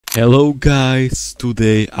Hello guys,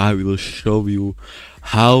 today I will show you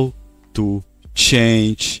how to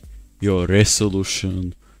change your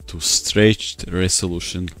resolution to stretched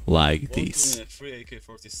resolution like this. A free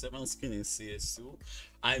AK-47 skin in CS2.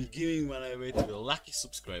 I'm giving one away to a lucky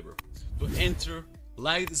subscriber. To enter,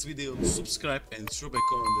 like this video, subscribe and drop a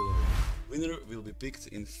comment below. Winner will be picked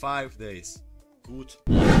in 5 days. Good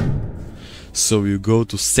luck. So you go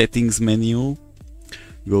to settings menu,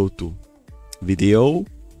 go to video,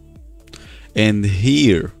 and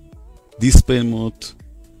here display mode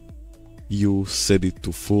you set it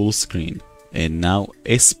to full screen, and now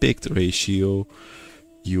aspect ratio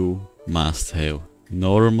you must have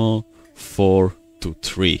normal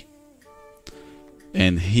 4:3,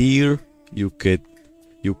 and here you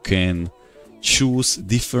can choose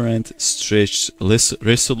different stretch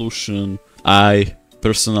resolution. I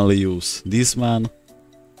personally use this one,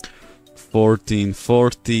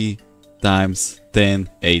 1440 times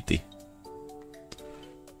 1080.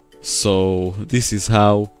 So this is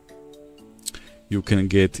how you can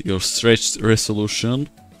get your stretched resolution.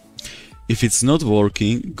 If it's not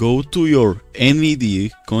working, go to your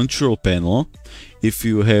NVIDIA control panel. If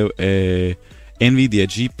you have a NVIDIA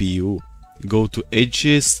GPU, go to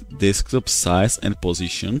adjust desktop size and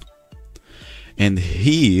position, and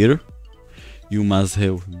here you must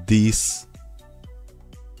have this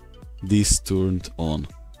turned on,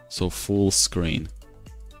 so full screen.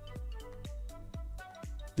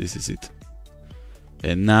 This is it.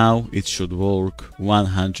 And now it should work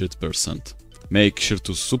 100%. Make sure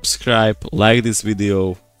to subscribe, like this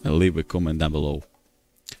video, and leave a comment down below.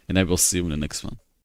 And I will see you in the next one.